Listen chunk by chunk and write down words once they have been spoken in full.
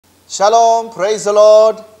Shalom, praise the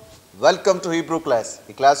Lord. Welcome to Hebrew class.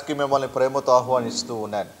 ఈ క్లాస్కి మిమ్మల్ని ప్రేమతో ఆహ్వానిస్తూ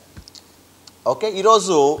ఉన్నాను. ఓకే,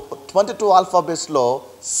 ఈరోజు 22 ఆల్ఫాబెట్స్లో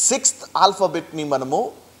 6th ఆల్ఫాబెట్ని మనము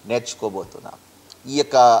నేర్చుకోబోతున్నాం. ఈ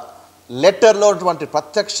యొక్క లెటర్లో ఉన్నటువంటి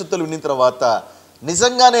ప్రత్యక్షతలు విన్న తర్వాత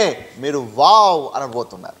నిజంగానే మీరు వావ్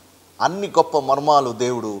అనబోతున్నారు. అన్ని గొప్ప మర్మాలు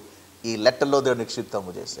దేవుడు ఈ లెటర్లో దేవుడు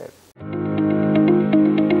నిక్షిప్తము చేశాడు.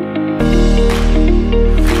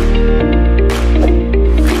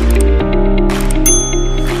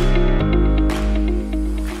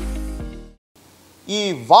 ఈ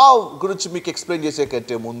వావ్ గురించి మీకు ఎక్స్ప్లెయిన్ చేసే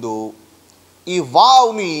కంటే ముందు ఈ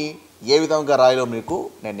వావ్ని ఏ విధంగా రాయాలో మీకు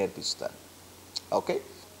నేను నేర్పిస్తాను. ఓకే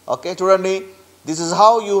ఓకే చూడండి, this is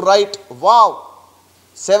how you right wow.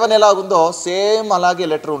 7 ఎలాగుందో సేమ్ అలాగే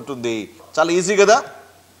లెటర్ ఉంటుంది. చాలా ఈజీ కదా.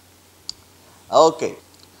 ఓకే,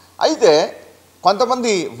 అయితే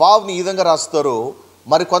కొంతమంది వావ్ని ఈ విధంగా రాస్తారు,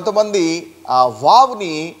 మరి కొంతమంది ఆ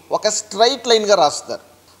వావ్ని ఒక స్ట్రైట్ లైన్గా రాస్తారు.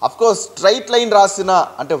 అఫ్కోర్స్ స్ట్రైట్ లైన్ రాసిన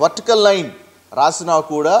అంటే వర్టికల్ లైన్ రాసినా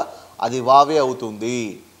కూడా అది వావే అవుతుంది.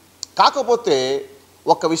 కాకపోతే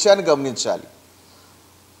ఒక విషయాన్ని గమనించాలి,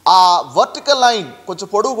 ఆ వర్టికల్ లైన్ కొంచెం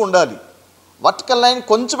పొడవుగా ఉండాలి. వర్టికల్ లైన్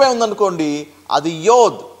కొంచెమే ఉందనుకోండి అది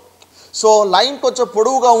యోద్. సో లైన్ కొంచెం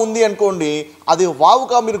పొడవుగా ఉంది అనుకోండి అది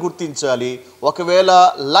వావుగా మీరు గుర్తించాలి. ఒకవేళ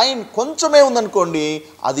లైన్ కొంచెమే ఉందనుకోండి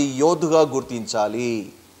అది యోధుగా గుర్తించాలి.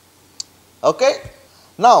 Okay,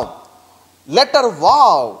 now letter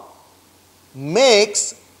wow makes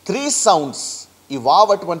 3 sounds. ఈ వావ్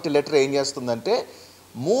అటువంటి లెటర్ ఏం చేస్తుందంటే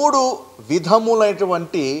 3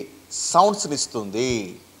 విధములైనటువంటి సౌండ్స్ని ఇస్తుంది.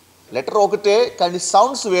 లెటర్ ఒకటే కానీ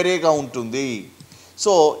సౌండ్స్ వేరేగా ఉంటుంది.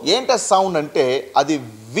 సో ఏంట సౌండ్ అంటే అది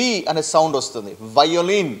వి అనే సౌండ్ వస్తుంది,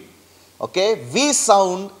 violin. Okay, we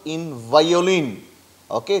sound in violin.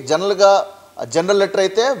 Okay, general letter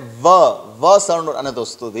అయితే వ సౌండ్ అనేది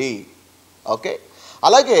వస్తుంది. ఓకే,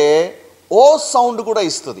 అలాగే ఓ సౌండ్ కూడా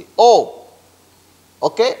ఇస్తుంది.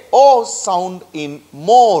 Okay, oh sound in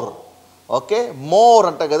more. Okay, more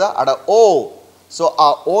అంట కదా అడ ఓ. సో ఆ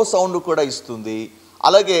ఓ సౌండ్ కూడా ఇస్తుంది.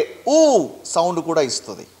 అలాగే ఊ సౌండ్ కూడా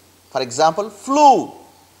ఇస్తుంది. For example flu.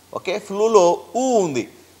 ఓకే, ఫ్లూలో ఊ ఉంది,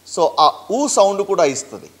 సో ఆ ఊ సౌండ్ కూడా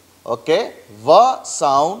ఇస్తుంది. ఓకే, వ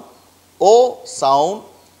సౌండ్, ఓ సౌండ్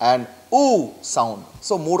అండ్ ఊ సౌండ్.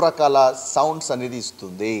 సో 3 రకాల సౌండ్స్ అనేది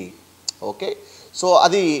ఇస్తుంది. ఓకే, సో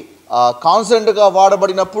అది కాన్సనెంట్గా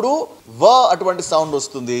వాడబడినప్పుడు వ అటువంటి సౌండ్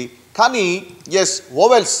వస్తుంది. కానీ ఎస్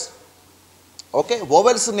వోవెల్స్, ఓకే,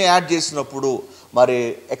 వోవెల్స్ని యాడ్ చేసినప్పుడు మరి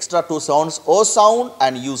extra 2 sounds, oh sound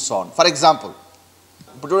and you sound. For example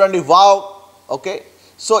ఇప్పుడు చూడండి వావ్. ఓకే,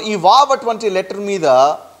 సో ఈ వావ్ అటువంటి లెటర్ మీద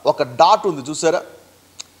ఒక డాట్ ఉంది చూసారా.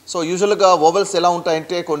 సో యూజువల్గా వోవెల్స్ ఎలా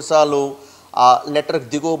ఉంటాయంటే కొన్నిసార్లు ఆ లెటర్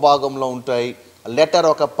దిగువ భాగంలో ఉంటాయి, లెటర్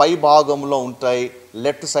ఒక పై భాగంలో ఉంటాయి,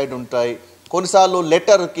 లెఫ్ట్ సైడ్ ఉంటాయి. కొన్నిసార్లు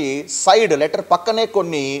లెటర్కి సైడ్, లెటర్ పక్కనే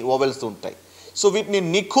కొన్ని వోవెల్స్ ఉంటాయి. సో వీటిని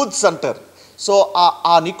నిఖుద్స్ అంటారు. సో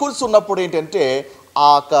ఆ నిఖుద్స్ ఉన్నప్పుడు ఏంటంటే ఆ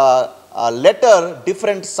లెటర్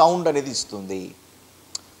డిఫరెంట్ సౌండ్ అనేది ఇస్తుంది.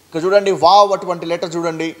 ఇక్కడ చూడండి వావ్ అటువంటి లెటర్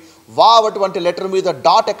చూడండి, వావ్ అటువంటి లెటర్ మీద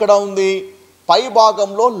డాట్ ఎక్కడ ఉంది, పై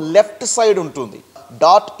భాగంలో లెఫ్ట్ సైడ్ ఉంటుంది.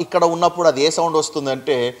 డాట్ ఇక్కడ ఉన్నప్పుడు అది ఏ సౌండ్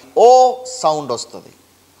వస్తుందంటే ఓ సౌండ్ వస్తుంది.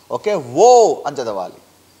 ఓకే, ఓ అని చదవాలి.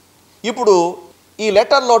 ఇప్పుడు ఈ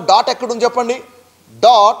లెటర్లో డాట్ ఎక్కడుంది చెప్పండి,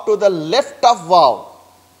 dot to the left of wow.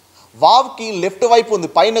 వావ్కి left వైపు ఉంది,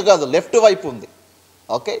 పైన కాదు లెఫ్ట్ వైపు ఉంది.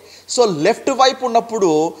 ఓకే, సో లెఫ్ట్ వైపు ఉన్నప్పుడు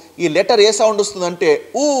ఈ లెటర్ ఏ సౌండ్ వస్తుందంటే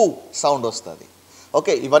ఊ సౌండ్ వస్తుంది.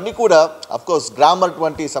 ఓకే, ఇవన్నీ కూడా అఫ్కోర్స్ గ్రామర్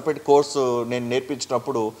వంటి సపరేట్ కోర్సు నేను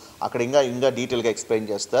నేర్పించినప్పుడు అక్కడ ఇంకా డీటెయిల్గా ఎక్స్ప్లెయిన్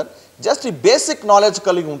చేస్తాను. జస్ట్ ఈ బేసిక్ నాలెడ్జ్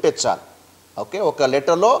కలిగి ఉంటే చాలు. ఓకే, ఒక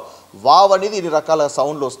లెటర్లో వావ్ అనేది ఇన్ని రకాల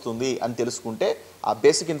సౌండ్లు వస్తుంది అని తెలుసుకుంటే ఆ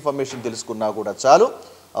బేసిక్ ఇన్ఫర్మేషన్ తెలుసుకున్నా కూడా చాలు.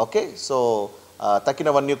 ఓకే, సో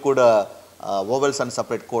తక్కినవన్నీ కూడా వోవెల్స్ అండ్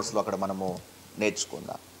సపరేట్ కోర్సులో అక్కడ మనము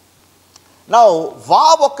నేర్చుకుందాం. నౌ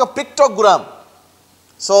వావ్ ఒక పిక్టోగ్రామ్.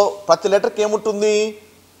 సో ప్రతి లెటర్కి ఏముంటుంది,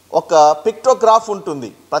 ఒక పిక్టోగ్రాఫ్ ఉంటుంది,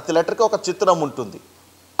 ప్రతి లెటర్కి ఒక చిత్రం ఉంటుంది.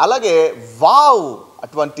 అలాగే వావ్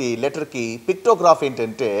అటువంటి లెటర్కి పిక్టోగ్రాఫ్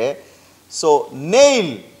ఏంటంటే సో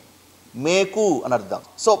నెయిల్, మేకు అని అర్థం.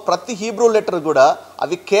 సో ప్రతి హీబ్రూ లెటర్ కూడా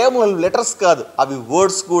అవి కేవలం లెటర్స్ కాదు, అవి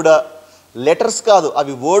వర్డ్స్ కూడా. లెటర్స్ కాదు,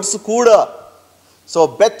 అవి వర్డ్స్ కూడా. So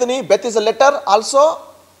Beth is a letter, also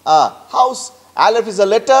house. ఆలెఫ్ is a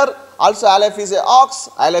letter, also ఆలెఫ్ is a aux,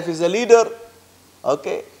 ఆలెఫ్ is a leader.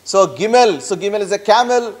 Okay, so గిమెల్ is a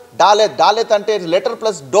camel. డాలెత్ అంటే లెటర్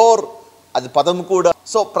ప్లస్ డోర్, అది పదం కూడా.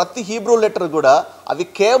 సో ప్రతి హీబ్రూ లెటర్ కూడా అవి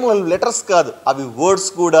కేవలం లెటర్స్ కాదు, అవి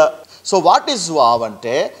వర్డ్స్ కూడా. సో వాట్ ఈజ్ వావ్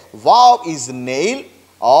అంటే wow is nail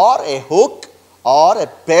are a hook are A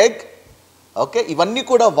peg. Okay, ఇవన్నీ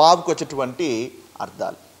కూడా వావ్కి వచ్చేటువంటి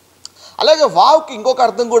అర్థాలు. అలాగే వావ్కి ఇంకొక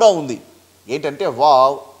అర్థం కూడా ఉంది. ఏంటంటే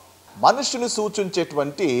వావ్ మనుషుని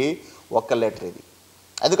సూచించేటువంటి ఒక లెటర్ ఇది.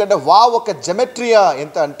 ఎందుకంటే వావ్ ఒక జెమెట్రియా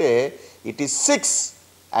ఎంత అంటే it is 6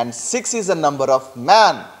 and 6 is a number of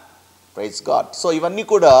man. Praise God. So ఇవన్నీ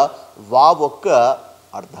కూడా వావ్ యొక్క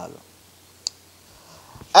అర్థాలు.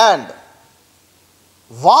 అండ్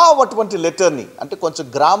వావ్ అటువంటి లెటర్ని అంటే కొంచెం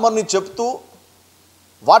గ్రామర్ని చెప్తూ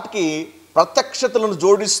వాటికి ప్రత్యక్షతలను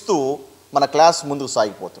జోడిస్తూ మన క్లాస్ ముందుకు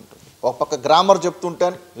సాగిపోతుంటుంది. ఒక పక్క గ్రామర్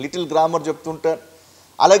చెప్తుంటాను, లిటిల్ గ్రామర్ చెప్తుంటాను,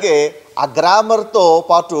 అలాగే ఆ గ్రామర్తో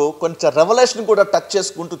పాటు కొంచెం రెవల్యూషన్ కూడా టచ్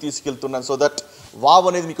చేసుకుంటూ తీసుకెళ్తున్నాను. సో దట్ వావ్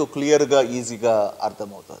అనేది మీకు క్లియర్గా ఈజీగా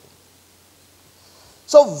అర్థమవుతుంది.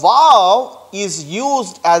 So wow is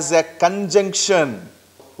used as a conjunction.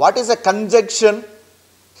 What is a conjunction?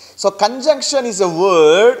 So conjunction is a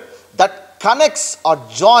word that connects are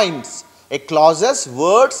joints A clauses,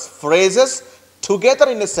 words, phrases together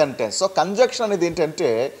in a sentence. So conjunction అనేది ఏంటంటే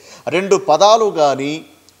రెండు పదాలు కానీ,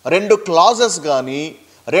 రెండు క్లాజెస్ కానీ,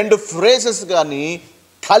 రెండు phrases కానీ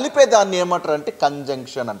కలిపేదాన్ని ఏమంటారు అంటే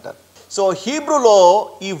కంజంక్షన్ అంటారు. సో హీబ్రూలో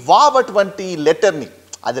ఈ వావ్ అటువంటి లెటర్ని,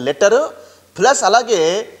 అది లెటర్ ప్లస్ అలాగే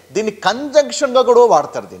దీన్ని కంజంక్షన్గా కూడా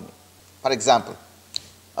వాడతారు దీన్ని. ఫర్ ఎగ్జాంపుల్,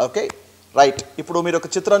 ఓకే రైట్, ఇప్పుడు మీరు ఒక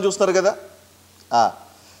చిత్రం చూస్తున్నారు కదా.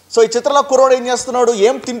 సో ఈ చిత్రంలో కుర్రోడు ఏం చేస్తున్నాడు,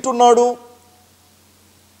 ఏం తింటున్నాడు?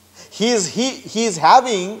 He's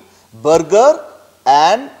having burger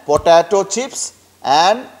and potato chips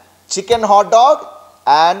and chicken hot dog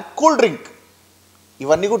and cool drink,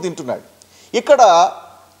 ఇవన్నీ కూడా తింటున్నాడు. ఇక్కడ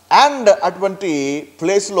అండ్ అటువంటి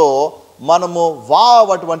ప్లేస్లో మనము వావ్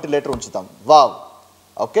అటువంటి లెటర్ ఉంచుతాం, wow.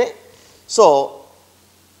 Okay, so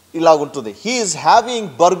ఇలాగుంటుంది. He's having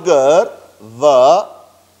burger వ,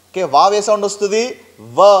 ఓకే, వావ్ ఏ సౌండ్ వస్తుంది,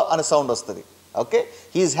 వ అనే సౌండ్ వస్తుంది. ఓకే,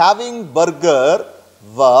 హీఈస్ హ్యావింగ్ బర్గర్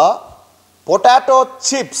వ, పొటాటో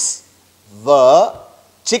చిప్స్ వ,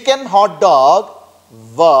 చికెన్ హాట్ డాగ్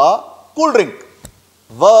వ, కూల్ డ్రింక్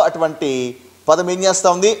వ అటువంటి పదం ఏం చేస్తూ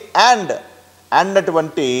ఉంది, అండ్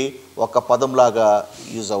అటువంటి ఒక పదంలాగా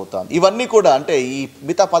యూజ్ అవుతాం. ఇవన్నీ కూడా అంటే ఈ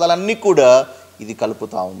మిగతా పదాలన్నీ కూడా ఇది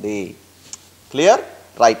కలుపుతూ ఉంది. క్లియర్?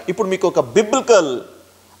 రైట్. ఇప్పుడు మీకు ఒక బిబ్లికల్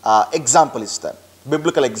ఎగ్జాంపుల్ ఇస్తాను.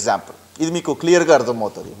 బిబ్లికల్ ఎగ్జాంపుల్, ఇది మీకు క్లియర్గా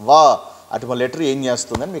అర్థమవుతుంది. వా అటువంటి లెటర్ ఏం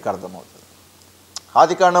చేస్తుందని మీకు అర్థమవుతుంది.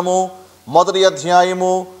 ఆదికాండము 1వ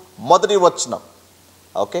అధ్యాయము 1వ వచనం.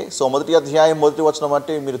 ఓకే, సో 1వ అధ్యాయం 1వ వచనం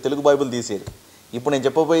అంటే మీరు తెలుగు బైబిల్ తీసేది. ఇప్పుడు నేను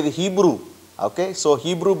చెప్పబోయేది హీబ్రూ. ఓకే, సో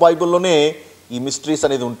హీబ్రూ బైబిల్లోనే ఈ మిస్టరీస్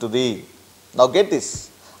అనేది ఉంటుంది. Now get this.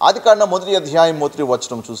 ఆదికాండం 1వ అధ్యాయం 1వ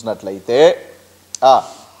వచనం చూసినట్లయితే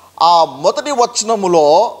ఆ 1వ వచనములో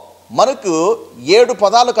మనకు 7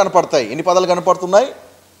 పదాలు కనపడతాయి. ఎన్ని పదాలు కనపడుతున్నాయి?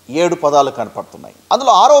 7 పదాలు కనపడుతున్నాయి.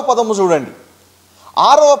 అందులో 6వ పదము చూడండి.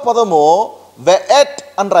 6వ పదము వెఎట్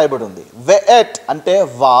అని రాయబడి ఉంది. వెఎట్ అంటే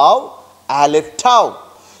వావ్ ఆలిఫ్ టావ్.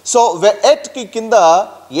 సో వెఎట్కి కింద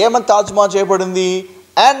ఏమని తర్జుమా చేయబడింది?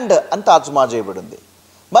 అండ్ అని తర్జుమా చేయబడింది.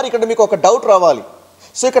 మరి ఇక్కడ మీకు ఒక డౌట్ రావాలి.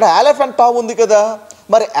 సో ఇక్కడ ఆలిఫ్ అండ్ టావ్ ఉంది కదా,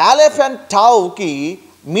 మరి ఆలిఫ్ అండ్ టావ్కి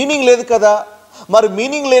మీనింగ్ లేదు కదా, మరి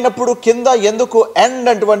మీనింగ్ లేనప్పుడు కింద ఎందుకు ఎండ్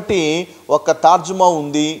అటువంటి ఒక తర్జుమా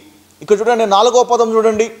ఉంది? ఇక్కడ చూడండి, 4వ పదం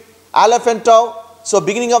చూడండి, olive and టావ్. So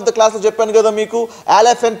beginning of the క్లాస్లో చెప్పాను కదా మీకు,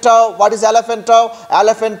 olive and టావ్. What is olive and టావ్?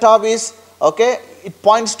 Olive and టావ్ is okay, it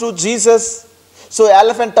points to Jesus. So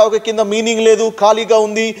olive and టావ్కి కింద మీనింగ్ లేదు, ఖాళీగా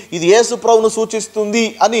ఉంది, ఇది యేసు ప్రభువును సూచిస్తుంది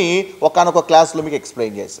అని ఒకానొక క్లాస్లో మీకు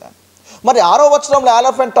ఎక్స్ప్లెయిన్ చేశాను. మరి 6వ వచనంలో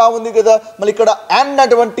ఆలిఫ్ అండ్ టావ్ ఉంది కదా, మరి ఇక్కడ అండ్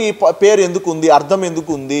అటువంటి పేరు ఎందుకు ఉంది, అర్థం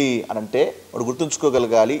ఎందుకు ఉంది అని అంటే వాడు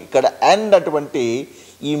గుర్తుంచుకోగలగాలి. ఇక్కడ అండ్ అటువంటి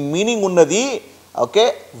ఈ మీనింగ్ ఉన్నది ఓకే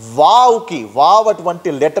వావ్కి, వావ్ అటువంటి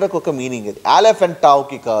లెటర్కి ఒక మీనింగ్ ఇది, ఆలిఫ్ అండ్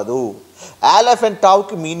టావ్కి కాదు. ఆలిఫ్ అండ్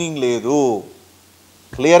టావ్కి మీనింగ్ లేదు.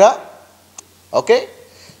 క్లియరా? ఓకే,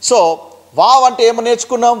 సో వావ్ అంటే ఏమని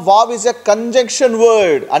నేర్చుకున్నాం? Wow is a conjunction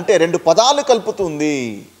word, అంటే 2 పదాలు కలుపుతుంది.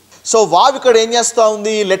 సో వావ్ ఇక్కడ ఏం చేస్తూ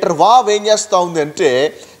ఉంది, లెటర్ వావ్ ఏం చేస్తూ ఉంది అంటే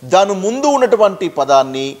దాని ముందు ఉన్నటువంటి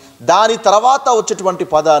పదాన్ని, దాని తర్వాత వచ్చేటువంటి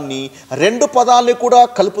పదాన్ని, 2 పదాలని కూడా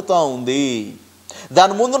కలుపుతూ ఉంది.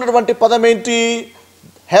 దాని ముందు ఉన్నటువంటి పదం ఏంటి?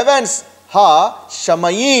 హెవెన్స్, హా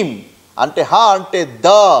షమయీం, అంటే హా అంటే ద,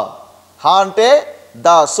 హా అంటే ద.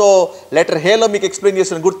 సో లెటర్ హేలో మీకు ఎక్స్ప్లెయిన్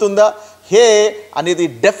చేసిన గుర్తుందా? హే అనేది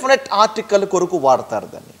డెఫినెట్ ఆర్టికల్ కొరకు వాడతారు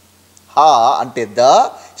దాన్ని. హా అంటే ద,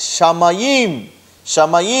 షమయీం,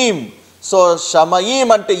 షమయీం. సో షమయీం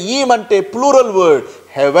అంటే ఈం అంటే ప్లూరల్ వర్డ్,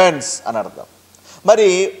 హెవెన్స్ అని అర్థం. మరి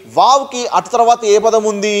వావ్కి అటు తర్వాత ఏ పదం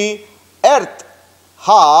ఉంది? ఎర్త్,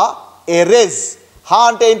 హా ఎరెజ్. హా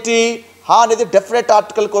అంటే ఏంటి? హా అనేది డెఫినెట్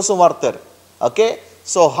ఆర్టికల్ కోసం వాడతారు. ఓకే,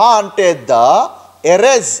 సో హా అంటే ద,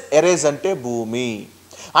 ఎరెజ్, ఎరెజ్ అంటే భూమి.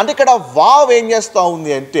 అంటే ఇక్కడ వావ్ ఏం చేస్తూ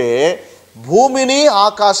ఉంది అంటే భూమిని,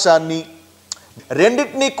 ఆకాశాన్ని,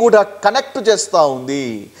 రెండింటినీ కూడా కనెక్ట్ చేస్తూ ఉంది,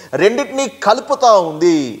 రెండింటినీ కలుపుతూ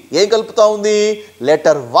ఉంది. ఏం కలుపుతూ ఉంది?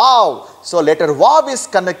 Letter wow. So letter wow is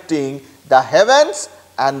connecting the heavens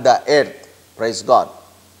and the earth. Praise God.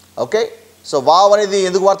 Okay, so wow అనేది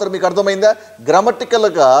ఎందుకు వాడతారు మీకు అర్థమైందా?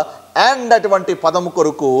 గ్రామటికల్గా అండ్ అటువంటి పదము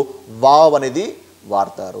కొరకు వావ్ అనేది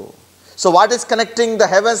వాడతారు. So what is connecting the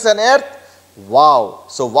heavens and earth? Wow.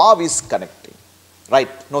 So wow is connecting.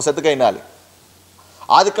 Right, నువ్వు సెతకైనాలి.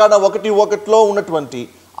 ఆదికాండం 1:1 ఉన్నటువంటి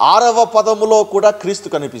 6వ పదములో కూడా క్రీస్తు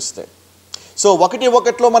కనిపిస్తాయి. సో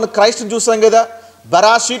 1:1 మనం క్రైస్ట్ని చూసాం కదా,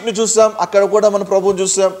 బరాషీట్ని చూసాం, అక్కడ కూడా మనం ప్రభువుని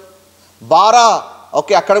చూసాం. బారా,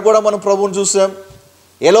 ఓకే, అక్కడ కూడా మనం ప్రభువుని చూసాం.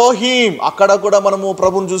 ఎలోహీం, అక్కడ కూడా మనము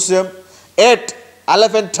ప్రభువుని చూసాం. ఎట్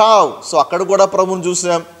అలెఫెంటావ్, సో అక్కడ కూడా ప్రభువుని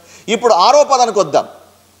చూసాం. ఇప్పుడు 6వ పదానికి వద్దాం.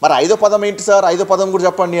 మరి 5వ పదం ఏంటి సార్? 5వ పదం కూడా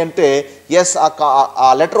చెప్పండి అంటే, ఎస్, ఆ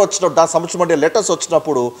లెటర్ వచ్చినప్పుడు, దాని సంబంధించిన లెటర్స్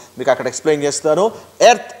వచ్చినప్పుడు మీకు అక్కడ ఎక్స్ప్లెయిన్ చేస్తాను.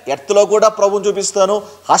 ఎర్త్లో కూడా ప్రభువుని చూపిస్తాను,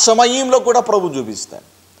 హషమయీంలో కూడా ప్రభువుని చూపిస్తాను.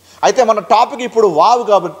 అయితే మన టాపిక్ ఇప్పుడు వావ్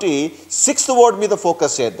కాబట్టి 6th వర్డ్ మీద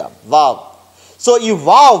ఫోకస్ చేద్దాం. వావ్. సో ఈ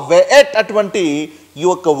వావ్, ఎట్ అటువంటి ఈ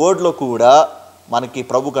ఒక్క వర్డ్లో కూడా మనకి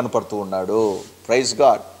ప్రభు కనపడుతూ ఉన్నాడు. Praise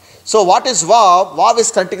God. So what is wow? Wow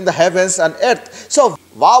is connecting the heavens and earth. So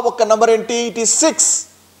wow ఒక్క నెంబర్ ఏంటి? It is 6.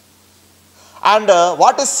 And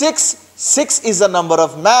what is 6? 6 is a number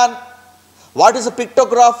of man. What is a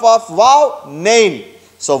pictograph of wow? Nail.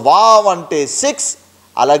 So wow అంటే 6,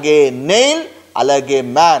 అలాగే nail, అలాగే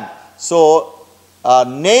man. So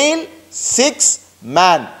nail 6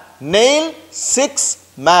 man, nail 6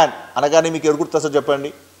 man అనగానే మీకు ఎవరు గుర్తొస్తా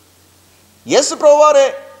చెప్పండి? యేసు ప్రభువారే.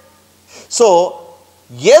 So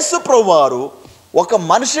యేసు ప్రభువారు ఒక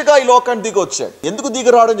మనిషిగా ఈ లోకానికి దిగి వచ్చాడు. ఎందుకు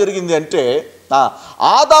దిగి రావడం జరిగింది అంటే,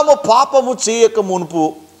 ఆదాము పాపము చేయక మునుపు,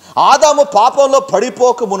 ఆదాము పాపంలో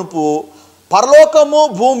పడిపోక మునుపు పరలోకము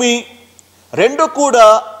భూమి రెండు కూడా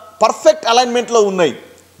పర్ఫెక్ట్ అలైన్మెంట్లో ఉన్నాయి.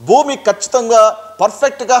 భూమి ఖచ్చితంగా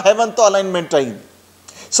పర్ఫెక్ట్గా హెవెన్తో అలైన్మెంట్ అయింది.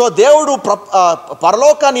 సో దేవుడు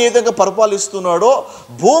పరలోకాన్ని ఏ విధంగా పరిపాలిస్తున్నాడో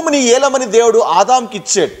భూమిని ఏలమని దేవుడు ఆదాంకి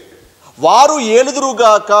ఇచ్చాడు. వారు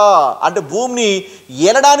ఏలుదురుగాక అంటే భూమిని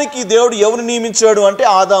ఏలడానికి దేవుడు ఎవరిని నియమించాడు అంటే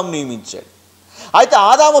ఆదాము నియమించాడు. అయితే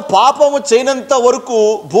ఆదాము పాపము చేయనంత వరకు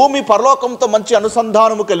భూమి పరలోకంతో మంచి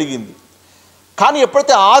అనుసంధానము కలిగింది. కానీ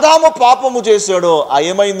ఎప్పుడైతే ఆదాము పాపము చేశాడో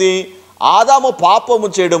ఏమైంది? ఆదాము పాపము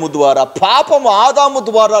చేయడము ద్వారా, పాపము ఆదాము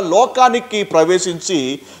ద్వారా లోకానికి ప్రవేశించి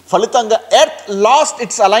ఫలితంగా earth lost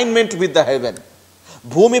its alignment with the heaven.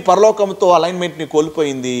 భూమి పరలోకంతో అలైన్మెంట్ని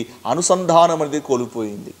కోల్పోయింది, అనుసంధానం అనేది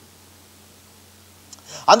కోల్పోయింది.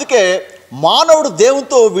 అందుకే మానవుడు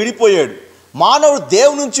దేవునితో విడిపోయాడు, మానవుడు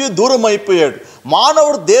దేవుని నుంచి దూరం అయిపోయాడు.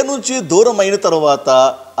 మానవుడు దేవుని నుంచి దూరం అయిన తర్వాత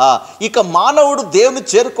ఇక మానవుడు దేవుని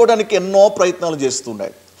చేరుకోవడానికి ఎన్నో ప్రయత్నాలు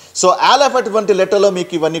చేస్తున్నాడు. సో ఆలెఫ్ అటువంటి లెటర్లో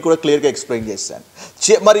మీకు ఇవన్నీ కూడా క్లియర్గా ఎక్స్ప్లెయిన్ చేశాను.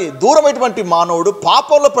 మరి దూరమైనటువంటి మానవుడు,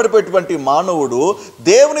 పాపంలో పడిపోయేటువంటి మానవుడు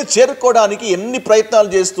దేవుని చేరుకోవడానికి ఎన్ని ప్రయత్నాలు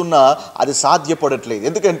చేస్తున్నా అది సాధ్యపడట్లేదు.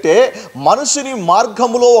 ఎందుకంటే మనుషుని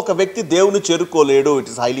మార్గంలో ఒక వ్యక్తి దేవుని చేరుకోలేడు.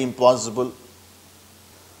 It is highly impossible.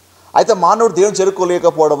 అయితే మానవుడు దేవుని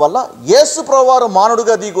చేరుకోలేకపోవడం వల్ల యేసు ప్రభువారు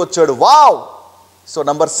మానవుడిగా దిగి వచ్చాడు. వావ్. So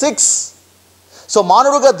number 6. సో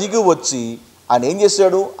మానవుడిగా దిగి వచ్చి ఆయన ఏం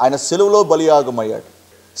చేశాడు? ఆయన సిలువలో బలియాగమయ్యాడు.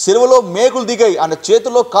 సిలువలో మేకులు దిగాయి, ఆయన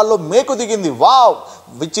చేతిలో కాల్లో మేకు దిగింది. Wow,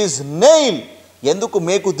 which is nail. ఎందుకు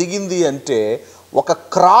మేకు దిగింది అంటే ఒక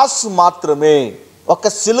క్రాస్ మాత్రమే, ఒక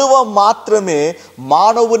సిలువ మాత్రమే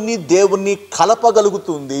మానవుని దేవుణ్ణి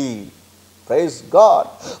కలపగలుగుతుంది. Praise God.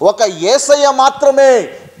 ఒక యేసయ్య మాత్రమే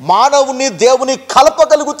మానవుని దేవుని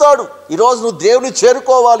కలపగలుగుతాడు. ఈరోజు నువ్వు దేవుని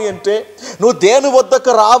చేరుకోవాలి అంటే, నువ్వు దేవుని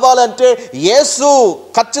వద్దకు రావాలంటే యేసు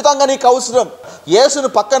ఖచ్చితంగా నీకు అవసరం. యేసును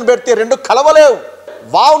పక్కన పెడితే రెండు కలవలేవు.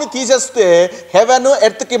 వావ్ని తీసేస్తే హెవెన్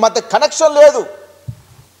ఎర్త్కి మధ్య కనెక్షన్ లేదు.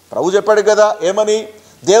 ప్రభు చెప్పాడు కదా ఏమని?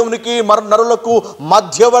 దేవునికి నరులకు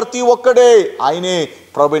మధ్యవర్తి ఒక్కడే, ఆయనే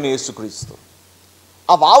ప్రభువైన యేసుక్రీస్తు.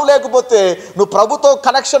 ఆ వావ్ లేకపోతే నువ్వు ప్రభుతో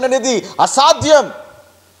కనెక్షన్ అనేది అసాధ్యం,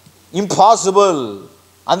 ఇంపాసిబుల్.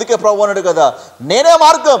 అందుకే ప్రభు అన్నాడు కదా, నేనే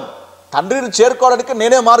మార్గం, తండ్రిని చేరుకోవడానికి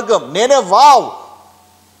నేనే మార్గం, నేనే వావ్,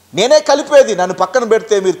 నేనే కలిపేది. నన్ను పక్కన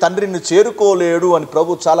పెడితే మీరు తండ్రిని చేరుకోలేడు అని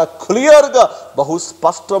ప్రభు చాలా క్లియర్గా, బహు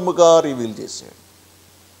స్పష్టముగా రివీల్ చేశాడు.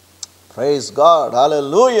 ప్రైజ్ గాడ్,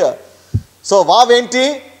 హల్లెలూయా. సో వావ్ ఏంటి?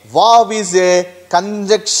 Wow is a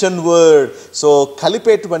conjunction word. So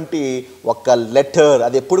కలిపేటువంటి ఒక లెటర్,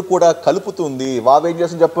 అది ఎప్పుడు కూడా కలుపుతుంది. వావ్ ఏం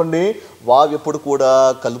చేస్తుంది చెప్పండి? వావ్ ఎప్పుడు కూడా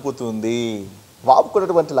కలుపుతుంది.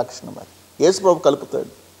 వావుకున్నటువంటి లక్షణం అది. యేసు ప్రభు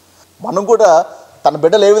కలుపుతాడు. మనం కూడా తన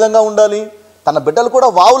బిడ్డలు ఏ విధంగా ఉండాలి? తన బిడ్డలు కూడా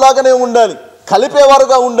వావులాగానే ఉండాలి,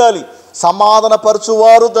 కలిపేవారుగా ఉండాలి.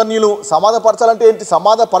 సమాధానపరచువారు ధన్యులు. సమాధానపరచాలంటే ఏంటి?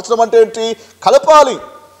 సమాధానపరచడం అంటే ఏంటి? కలపాలి.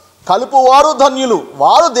 కలుపువారు ధన్యులు,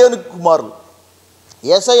 వారు దేవుని కుమారులు.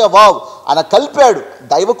 యేసయ్య వావ్ ఆయన కలిపాడు,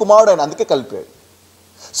 దైవ కుమారుడు ఆయన, అందుకే కలిపాడు.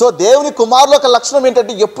 సో దేవుని కుమారుల యొక్క లక్షణం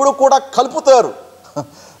ఏంటంటే ఎప్పుడు కూడా కలుపుతారు.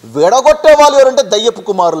 విడగొట్టే వాళ్ళు ఎవరంటే దయ్యపు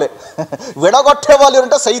కుమారులే, విడగొట్టే వాళ్ళు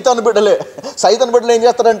ఎవరంటే సైతాను బిడ్డలే. సైతాను బిడ్డలు ఏం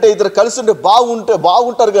చేస్తారంటే ఇద్దరు కలిసి ఉంటే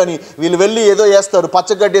బాగుంటారు, కానీ వీళ్ళు వెళ్ళి ఏదో చేస్తారు,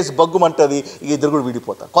 పచ్చగడ్డేసి బగ్గుమంటుంది, ఇద్దరు కూడా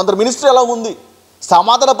విడిపోతారు. కొందరు మినిస్ట్రీ ఎలా ఉంది,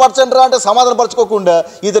 సమాధాన పరచండి రా అంటే సమాధాన పరచుకోకుండా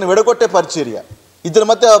ఇతను విడగొట్టే పరిచర్య, ఇద్దరి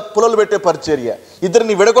మధ్య పుల్లలు పెట్టే పరిచర్య,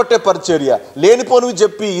 ఇద్దరిని విడగొట్టే పరిచర్య, లేనిపోనివి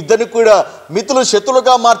చెప్పి ఇద్దరిని కూడా మిత్రులు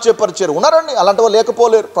శత్రులుగా మార్చే పరిచర్య. ఉన్నారండి అలాంటి వాళ్ళు,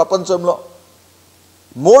 లేకపోలేరు ప్రపంచంలో.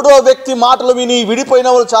 మూడో వ్యక్తి మాటలు విని విడిపోయిన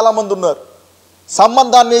వాళ్ళు చాలామంది ఉన్నారు.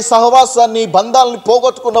 సంబంధాన్ని, సహవాసాన్ని, బంధాలని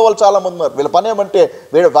పోగొట్టుకున్న వాళ్ళు చాలామంది ఉన్నారు. వీళ్ళ పని ఏమంటే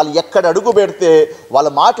వాళ్ళు ఎక్కడ అడుగు పెడితే వాళ్ళ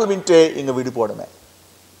మాటలు వింటే ఇంక విడిపోవడమే.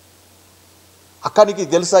 అక్కడికి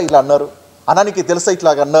తెలుసా ఇలా అన్నారు, అనానికి తెలుసా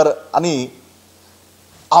ఇట్లాగ అన్నారు అని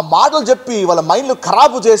ఆ మాటలు చెప్పి వాళ్ళ మైండ్లు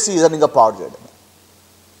ఖరాబు చేసి దాన్ని ఇంకా పాడు చేయడమే.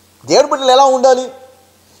 దేవుని బిడ్డలు ఎలా ఉండాలి,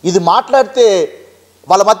 ఇది మాట్లాడితే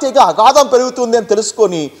వాళ్ళ మధ్య ఇంకా అగాధం పెరుగుతుంది అని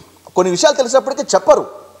తెలుసుకొని కొన్ని విషయాలు తెలిసినప్పటికీ చెప్పరు.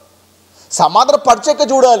 సమాధాన పరిచయకే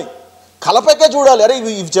చూడాలి, కలపకే చూడాలి. అరే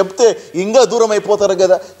ఇవి చెప్తే ఇంకా దూరం అయిపోతారు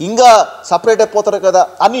కదా, ఇంకా సపరేట్ అయిపోతారు కదా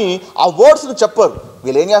అని ఆ వర్డ్స్ని చెప్పరు.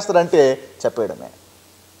 వీళ్ళు ఏం చేస్తారంటే చెప్పేయడమే.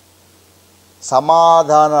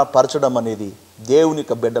 సమాధాన పరచడం అనేది దేవుని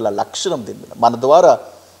యొక్క బిడ్డల లక్షణం. దీని మీద మన ద్వారా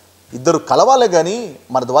ఇద్దరు కలవాలే కానీ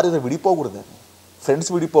మన ద్వారా ఇద్దరు విడిపోకూడదని. ఫ్రెండ్స్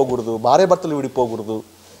విడిపోకూడదు, భార్యాభర్తలు విడిపోకూడదు.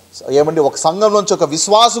 ఏమంటే ఒక సంఘం నుంచి ఒక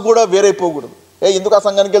విశ్వాసు కూడా వేరైపోకూడదు. ఎందుకు ఆ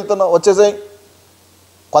సంఘానికి వెళ్తున్నావు, వచ్చేసాయి.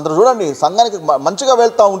 కొందరు చూడండి సంఘానికి మంచిగా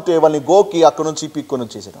వెళ్తూ ఉంటే వాళ్ళని గోకి అక్కడి నుంచి పిక్కొని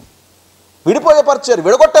వచ్చేసడం, విడిపోయే పరిచర్య,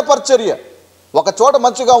 విడగొట్టే పరిచర్య. ఒక చోట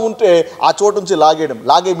మంచిగా ఉంటే ఆ చోటు నుంచి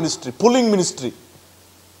లాగే మినిస్ట్రీ, పుల్లింగ్ మినిస్ట్రీ.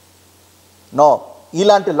 నో,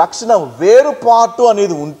 ఇలాంటి లక్షణం వేరుపాటు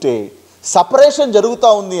అనేది ఉంటే, సపరేషన్ జరుగుతూ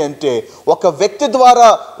ఉంది అంటే, ఒక వ్యక్తి ద్వారా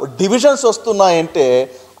డివిజన్స్ వస్తున్నాయంటే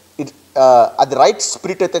అది రైట్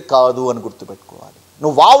స్పిరిట్ అయితే కాదు అని గుర్తుపెట్టుకోవాలి.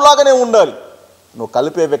 నువ్వు వావ్లాగానే ఉండాలి, నువ్వు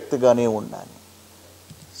కలిపే వ్యక్తిగానే ఉండాలి.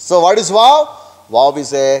 So what is wow? Wow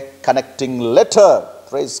is a connecting letter.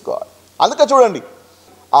 Praise God. అందుకే చూడండి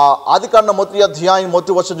ఆ ఆదికాండం 1వ అధ్యాయం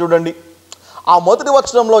 1వ వచనం చూడండి. ఆ 1వ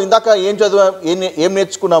వచనంలో ఇందాక ఏం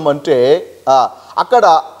నేర్చుకున్నామంటే అక్కడ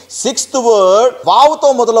 6th వర్డ్ వావుతో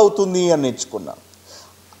మొదలవుతుంది అని నేర్చుకున్నాం.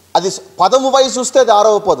 అది పదము వైజ్ చూస్తే అది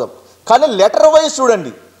 6వ పదం, కానీ లెటర్ వైజ్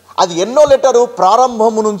చూడండి అది ఎన్నో లెటరు.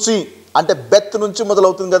 ప్రారంభము నుంచి అంటే బెత్ నుంచి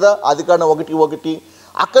మొదలవుతుంది కదా, ఆదికాండం 1:1.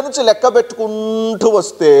 అక్కడి నుంచి లెక్క పెట్టుకుంటూ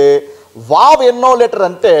వస్తే వావ్ ఎన్నో లెటర్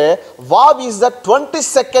అంటే wow is the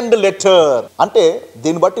 22nd letter. అంటే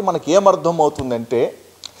దీన్ని బట్టి మనకి ఏమర్థం అవుతుందంటే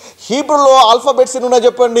హీబ్రూలో ఆల్ఫాబెట్స్ ఎన్ని ఉన్నాయో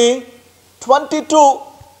చెప్పండి, 22.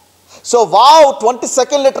 సో వావ్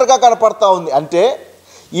 22nd లెటర్గా కనపడతా ఉంది. అంటే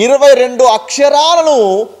 22 అక్షరాలను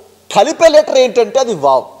కలిపే లెటర్ ఏంటంటే అది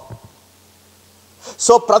వావ్.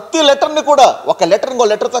 సో ప్రతి లెటర్ని కూడా ఒక లెటర్ ఇంకో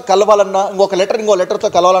లెటర్తో కలవాలన్నా, ఇంకొక లెటర్ ఇంకో లెటర్తో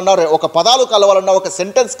కలవాలన్నా, ఒక పదాలు కలవాలన్నా, ఒక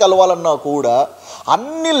సెంటెన్స్ కలవాలన్నా కూడా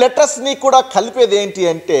అన్ని లెటర్స్ని కూడా కలిపేది ఏంటి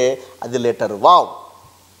అంటే అది లెటర్ వావ్.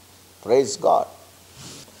 Praise God.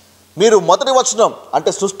 మీరు మొదటి వచనం అంటే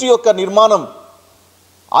సృష్టి యొక్క నిర్మాణం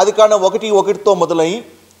ఆదికాండం 1:1తో మొదలై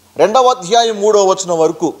 2వ అధ్యాయం 3వ వచనం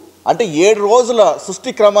వరకు అంటే 7 రోజుల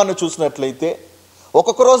సృష్టి క్రమాన్ని చూసినట్లయితే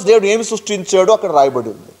ఒక్కొక్క రోజు దేవుడు ఏమి సృష్టించాడో అక్కడ రాయబడి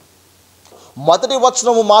ఉంది. మొదటి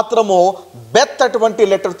వచనము మాత్రము బెత్ అటువంటి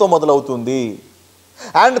లెటర్తో మొదలవుతుంది.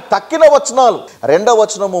 అండ్ తక్కిన వచనాలు 2వ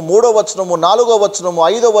వచనము, 3వ వచనము, 4వ వచనము,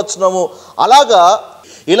 5వ వచనము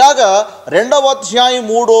ఇలాగా 2వ అధ్యాయం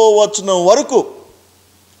 3వ వచనం వరకు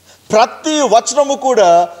ప్రతి వచనము కూడా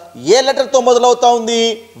ఏ లెటర్తో మొదలవుతా ఉంది?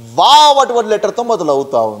 వావ్ అటువంటి లెటర్తో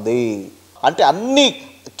మొదలవుతా ఉంది. అంటే అన్ని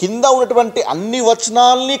కింద ఉన్నటువంటి అన్ని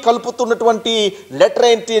వచనాల్ని కలుపుతున్నటువంటి లెటర్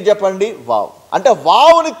ఏంటి చెప్పండి? వావ్. అంటే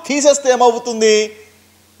వావ్ని తీసేస్తే ఏమవుతుంది?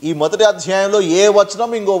 ఈ మొదటి అధ్యాయంలో ఏ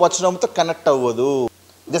వచనం ఇంకో వచనంతో కనెక్ట్ అవ్వదు.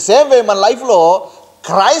 ద సేమ్ వే మన లైఫ్లో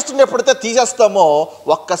క్రైస్ట్ని ఎప్పుడైతే తీసేస్తామో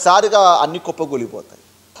ఒక్కసారిగా అన్ని కుప్పగూలిపోతాయి.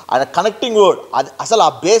 ఆయన కనెక్టింగ్ వర్డ్ అది అసలు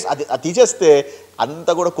ఆ బేస్ అది తీసేస్తే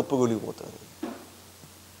అంతా కూడా కుప్పగూలిపోతుంది.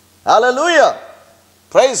 హల్లెలూయా,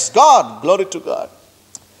 praise God, glory to God.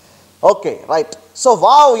 Okay, right. So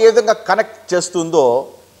wow ఏ విధంగా కనెక్ట్ చేస్తుందో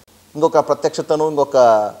ఇంకొక ప్రత్యక్షతను ఇంకొక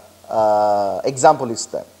ఎగ్జాంపుల్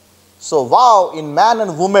ఇస్తాను. So wow in man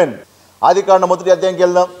and women. ఆదికాండం 1వ అధ్యాయంకి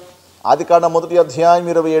వెళ్దాం. ఆదికాండం 1వ అధ్యాయం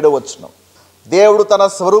 27వ వచనం. దేవుడు తన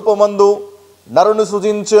స్వరూపమందు నరుని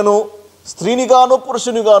సృజించెను, స్త్రీనిగాను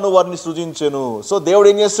పురుషునిగాను వారిని సృజించెను. సో దేవుడు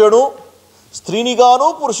ఏం చేశాడు? స్త్రీనిగాను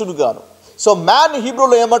పురుషునిగాను. సో మ్యాన్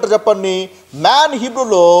హీబ్రూలో ఏమంటారు చెప్పండి? మ్యాన్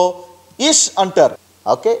హీబ్రూలో ఇష్ అంటారు.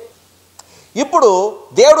 ఓకే, ఇప్పుడు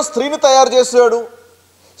దేవుడు స్త్రీని తయారు చేశాడు.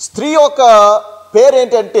 స్త్రీ యొక్క పేరు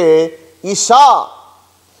ఏంటంటే ఇషా.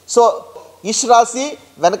 సో ఇష్ రాసి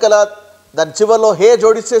వెనకల దాని చివరిలో హే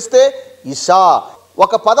జోడిచేస్తే ఇషా.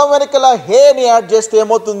 ఒక పదం వెనకల హేని యాడ్ చేస్తే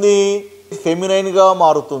ఏమవుతుంది? ఫెమినైన్గా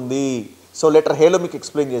మారుతుంది. సో లెటర్ హేలో మీకు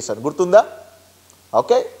ఎక్స్ప్లెయిన్ చేశాను, గుర్తుందా?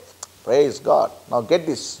 Okay, praise God. Now get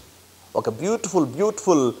this. ఒక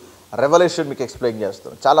బ్యూటిఫుల్ రెవల్యూషన్ మీకు ఎక్స్ప్లెయిన్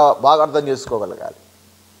చేస్తాను, చాలా బాగా అర్థం చేసుకోగలగాలి.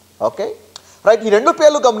 ఓకే రైట్, ఈ రెండు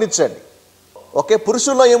పేర్లు గమనించండి. ఓకే,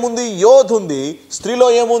 పురుషుల్లో ఏముంది? యోధ్ ఉంది, స్త్రీలో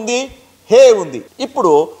ఏముంది? హే ఉంది.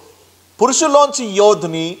 ఇప్పుడు పురుషుల్లోంచి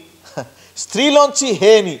యోధ్ని, స్త్రీలోంచి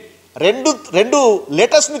హేని రెండు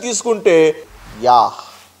లెటర్స్ని తీసుకుంటే యా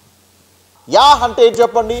అంటే ఏంటి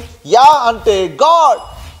చెప్పండి? యా అంటే గాడ్.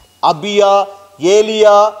 అబియా,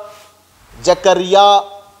 ఏలియా, జకర్యా.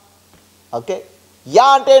 ఓకే, యా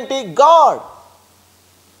అంటే ఏంటి? గాడ్.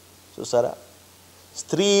 చూసారా,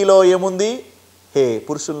 స్త్రీలో ఏముంది? హే,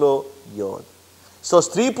 పురుషుల్లో యోధ్. సో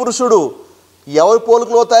స్త్రీ పురుషుడు ఎవరి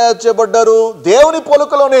పోలికలో తయారు చేయబడ్డారు? దేవుని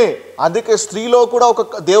పోలికలోనే. అందుకే స్త్రీలో కూడా ఒక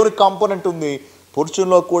దేవుని కాంపోనెంట్ ఉంది,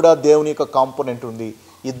 పురుషుల్లో కూడా దేవుని యొక్క కాంపోనెంట్ ఉంది.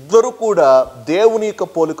 ఇద్దరు కూడా దేవుని యొక్క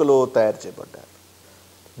పోలికలో తయారు చేయబడ్డారు.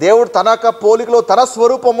 దేవుడు తన యొక్క పోలికలో తన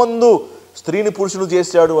స్వరూపమందు స్త్రీని పురుషుని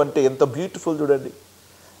చేశాడు అంటే ఎంత బ్యూటిఫుల్ చూడండి.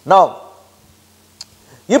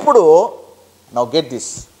 ఇప్పుడు గెట్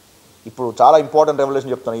దిస్. ఇప్పుడు చాలా ఇంపార్టెంట్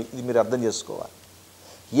రెవల్యూషన్ చెప్తాను, ఇది మీరు అర్థం చేసుకోవాలి.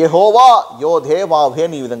 యెహోవా యోధే వావ్హే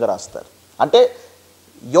అని ఈ విధంగా రాస్తారు. అంటే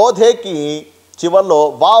యోధేకి చివరిలో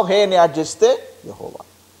వావ్హేని యాడ్ చేస్తే యెహోవా.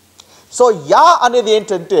 సో యా అనేది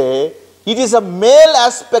ఏంటంటే it is a male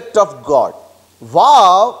aspect of God.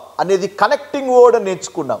 Wow అనేది కనెక్టింగ్ వర్డ్ అని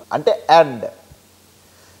నేర్చుకున్నాం, అంటే అండ్.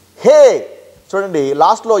 హే చూడండి,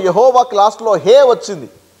 లాస్ట్లో యెహోవాకి లాస్ట్లో హే వచ్చింది.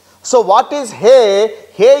 So what is hey?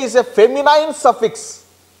 Hey is a feminine suffix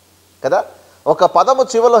కదా. ఒక పదము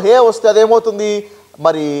చివరిలో హే వస్తే అదేమవుతుంది?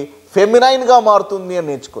 మరి ఫెమినైన్గా మారుతుంది అని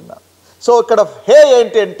నేర్చుకున్నాం. సో ఇక్కడ హే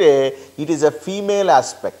ఏంటంటే it is a female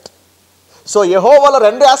aspect. So యెహోవాలో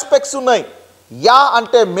రెండు ఆస్పెక్ట్స్ ఉన్నాయి. యా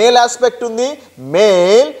అంటే మేల్ ఆస్పెక్ట్ ఉంది,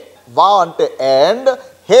 మేల్. వా అంటే అండ్,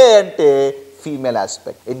 హే అంటే female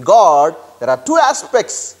aspect. In God there are two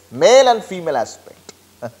aspects, male and female aspect.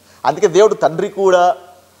 అందుకే దేవుడు తండ్రి కూడా,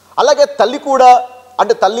 అలాగే తల్లి కూడా.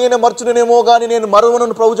 అంటే తల్లి అయినా మర్చునేమో కానీ నేను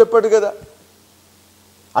మరువనని ప్రభు చెప్పాడు కదా,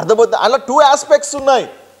 అర్థమవుతుంది. అలా టూ ఆస్పెక్ట్స్ ఉన్నాయి.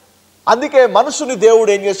 అందుకే మనుషుని దేవుడు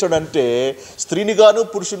ఏం చేశాడంటే స్త్రీని గాను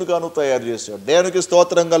పురుషుని గాను తయారు చేశాడు. దేవునికి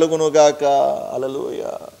స్తోత్రం కలుగును గాక.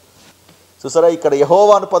 హల్లెలూయా. చూసారా, ఇక్కడ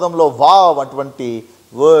యెహోవా అనే పదంలో వావ్ అటువంటి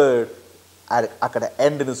వర్డ్ అక్కడ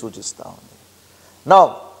ఎండ్ని సూచిస్తూ ఉంది.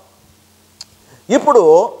 ఇప్పుడు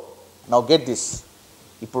గెట్ దిస్.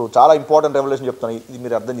 ఇప్పుడు చాలా ఇంపార్టెంట్ రెవల్యూషన్ చెప్తాను, ఇది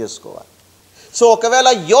మీరు అర్థం చేసుకోవాలి. సో ఒకవేళ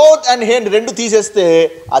యోద్ అండ్ హేన్ రెండు తీసేస్తే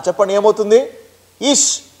చెప్పండి ఏమవుతుంది?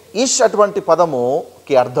 ఇష్ అటువంటి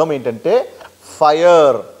పదముకి అర్థం ఏంటంటే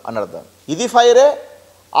ఫైర్ అని అర్థం. ఇది ఫైరే,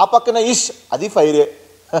 ఆ పక్కన ఇష్, అది ఫైరే.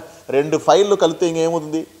 రెండు ఫైర్లు కలిపితే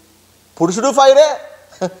ఇంకేముంది? పురుషుడు ఫైరే,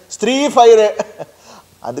 స్త్రీ ఫైరే.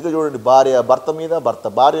 అందుకే చూడండి, భార్య భర్త మీద, భర్త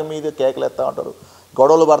భార్య మీద కేకలు ఎత్తా ఉంటారు,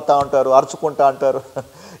 గొడవలు పడతా ఉంటారు, అరుచుకుంటా ఉంటారు.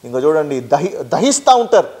 ఇంకా చూడండి, దహిస్తూ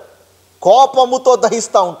ఉంటారు, కోపముతో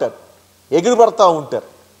దహిస్తూ ఉంటారు, ఎగిరిపడతా ఉంటారు.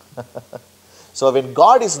 So when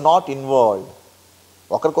God is not involved,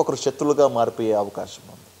 ఒకరికొకరు శత్రులుగా మారిపోయే అవకాశం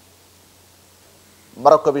ఉంది.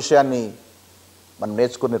 మరొక విషయాన్ని మనం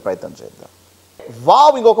నేర్చుకునే ప్రయత్నం చేద్దాం.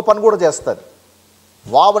 వావ్ ఇంకొక పని కూడా చేస్తారు.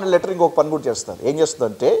 వావ్ అనే లెటర్ ఇంకొక పని కూడా చేస్తారు. ఏం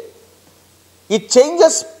చేస్తుందంటే it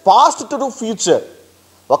changes past to future.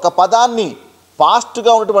 ఒక పదాన్ని,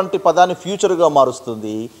 పాస్ట్గా ఉన్నటువంటి పదాన్ని ఫ్యూచర్గా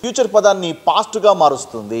మారుస్తుంది, ఫ్యూచర్ పదాన్ని పాస్ట్గా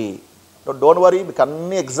మారుస్తుంది. డోంట్ వరీ, మీకు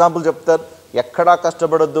అన్ని ఎగ్జాంపుల్ చెప్తారు. ఎక్కడా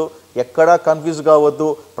కష్టపడొద్దు, ఎక్కడా కన్ఫ్యూజ్ కావద్దు,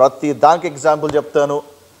 ప్రతి దానికి ఎగ్జాంపుల్ చెప్తాను.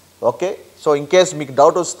 ఓకే, సో ఇన్ కేస్ మీకు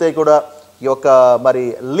డౌట్ వస్తే కూడా ఈ యొక్క మరి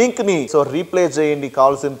లింక్ని రీప్లే చేయండి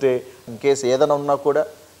కావాల్సింటే. ఇన్ కేస్ ఏదైనా ఉన్నా కూడా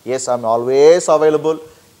yes I'm always available,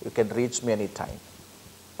 you can reach me any time.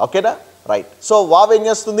 ఓకేనా? రైట్. సో వావ్ ఏం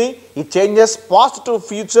చేస్తుంది? It changes past to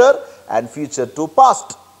future and future to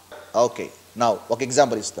past. Okay, now ఒక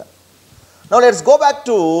ఎగ్జాంపుల్ ఇస్తాను. Now let's go back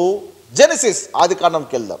to Genesis. ఆది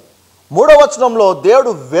కాండంకి వెళ్దాం. 3వ వచనంలో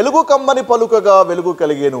దేవుడు వెలుగు కమ్మని పలుకగా వెలుగు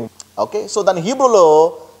కలిగేను. ఓకే, సో దాని హీబ్రూలో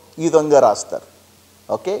ఈ విధంగా రాస్తారు.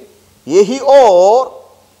 Okay, ఎహి or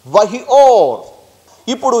వహి or.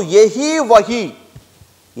 ఇప్పుడు ఎహి వహి,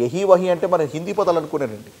 ఎహి వహి అంటే మనం హిందీ పదాలు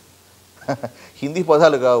అనుకున్నారండి. హిందీ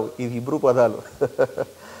పదాలు కావు, ఇవి హిబ్రూ పదాలు.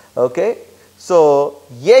 ఓకే, సో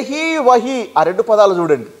ఎహి వహి ఆ రెండు పదాలు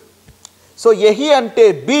చూడండి. సో ఎహి అంటే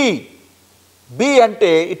బి, బి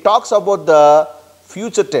అంటే it talks about the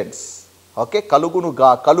future tense. Okay,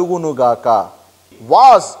 కలుగునుగాక.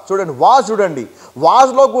 వాజ్ చూడండి, వాజ్ చూడండి,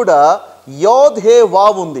 వాజ్లో కూడా యోద్ హే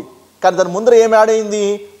వావ్ ఉంది, కానీ దాని ముందర ఏం యాడ్ అయింది?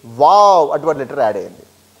 వావ్ అటువంటి లెటర్ యాడ్ అయింది.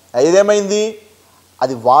 ఇదేమైంది?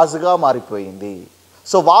 అది వాజ్గా మారిపోయింది.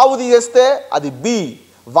 సో వావు తీసేస్తే అది బీ,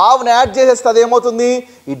 వావుని యాడ్ చేసేస్తే అది ఏమవుతుంది?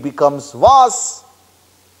 It becomes was,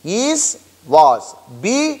 is, was,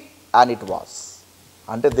 be and it was.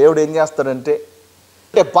 అంటే దేవుడు ఏం చేస్తాడంటే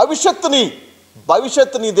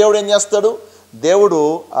భవిష్యత్తుని దేవుడు ఏం చేస్తాడు? దేవుడు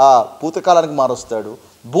ఆ భూతకాలానికి మారుస్తాడు.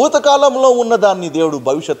 భూతకాలంలో ఉన్నదాన్ని దేవుడు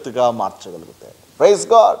భవిష్యత్తుగా మార్చగలుగుతాడు. ప్రైజ్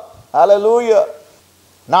గాడ్, హల్లెలూయా.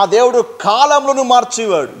 నా దేవుడు కాలంలో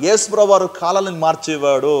మార్చేవాడు. యేసుప్రభువు వారు కాలాలను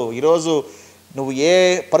మార్చేవాడు. ఈరోజు నువ్వు ఏ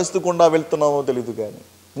పరిస్థితి గుండా వెళ్తున్నావో తెలియదు కానీ,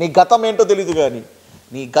 నీ గతం ఏంటో తెలియదు కానీ,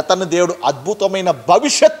 నీ గతాన్ని దేవుడు అద్భుతమైన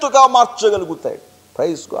భవిష్యత్తుగా మార్చగలుగుతాడు.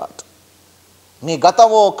 Praise God. నీ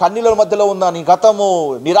గతము కన్నీళ్ళ మధ్యలో ఉందా? నీ గతము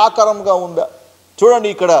నిరాకారంగా ఉందా? చూడండి,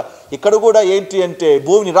 ఇక్కడ కూడా ఏంటి అంటే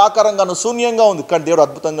భూమి నిరాకారంగాను శూన్యంగా ఉంది, కానీ దేవుడు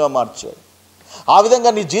అద్భుతంగా మార్చాడు. ఆ విధంగా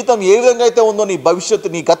నీ జీవితం ఏ విధంగా అయితే ఉందో, నీ భవిష్యత్తు,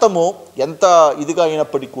 నీ గతము ఎంత ఇదిగా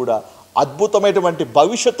అయినప్పటికీ కూడా అద్భుతమైనటువంటి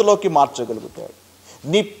భవిష్యత్తులోకి మార్చగలుగుతాడు.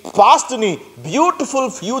 నీ పాస్ట్ని బ్యూటిఫుల్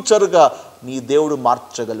ఫ్యూచర్గా నీ దేవుడు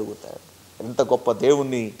మార్చగలుగుతాడు. ఎంత గొప్ప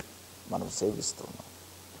దేవుణ్ణి మనం సేవిస్తున్నాం.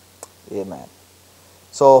 ఆమేన్.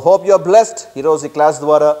 So hope you are blessed. ఈరోజు ఈ క్లాస్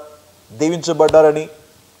ద్వారా దీవించబడ్డారని,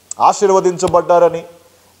 ఆశీర్వదించబడ్డారని,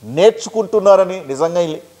 నేర్చుకుంటున్నారని. నిజంగా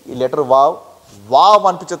ఈ లెటర్ వావ్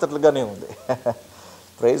అనిపించేటట్లుగానే ఉంది.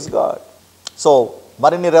 Praise God. సో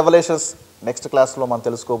మరిన్ని రెవల్యూషన్స్ నెక్స్ట్ క్లాస్లో మనం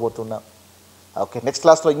తెలుసుకోబోతున్నాం. ఓకే, నెక్స్ట్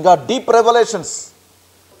క్లాస్లో ఇంకా డీప్ రెవల్యూషన్స్.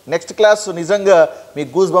 నెక్స్ట్ క్లాస్ నిజంగా మీ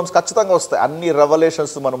గూస్ బంప్స్ ఖచ్చితంగా వస్తాయి. అన్ని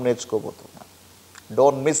రెవల్యూషన్స్ మనం నేర్చుకోబోతున్నాం.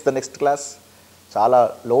 Don't miss the next class. చాలా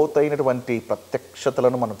లోతైనటువంటి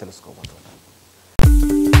ప్రత్యక్షతలను మనం తెలుసుకోబోతున్నాం.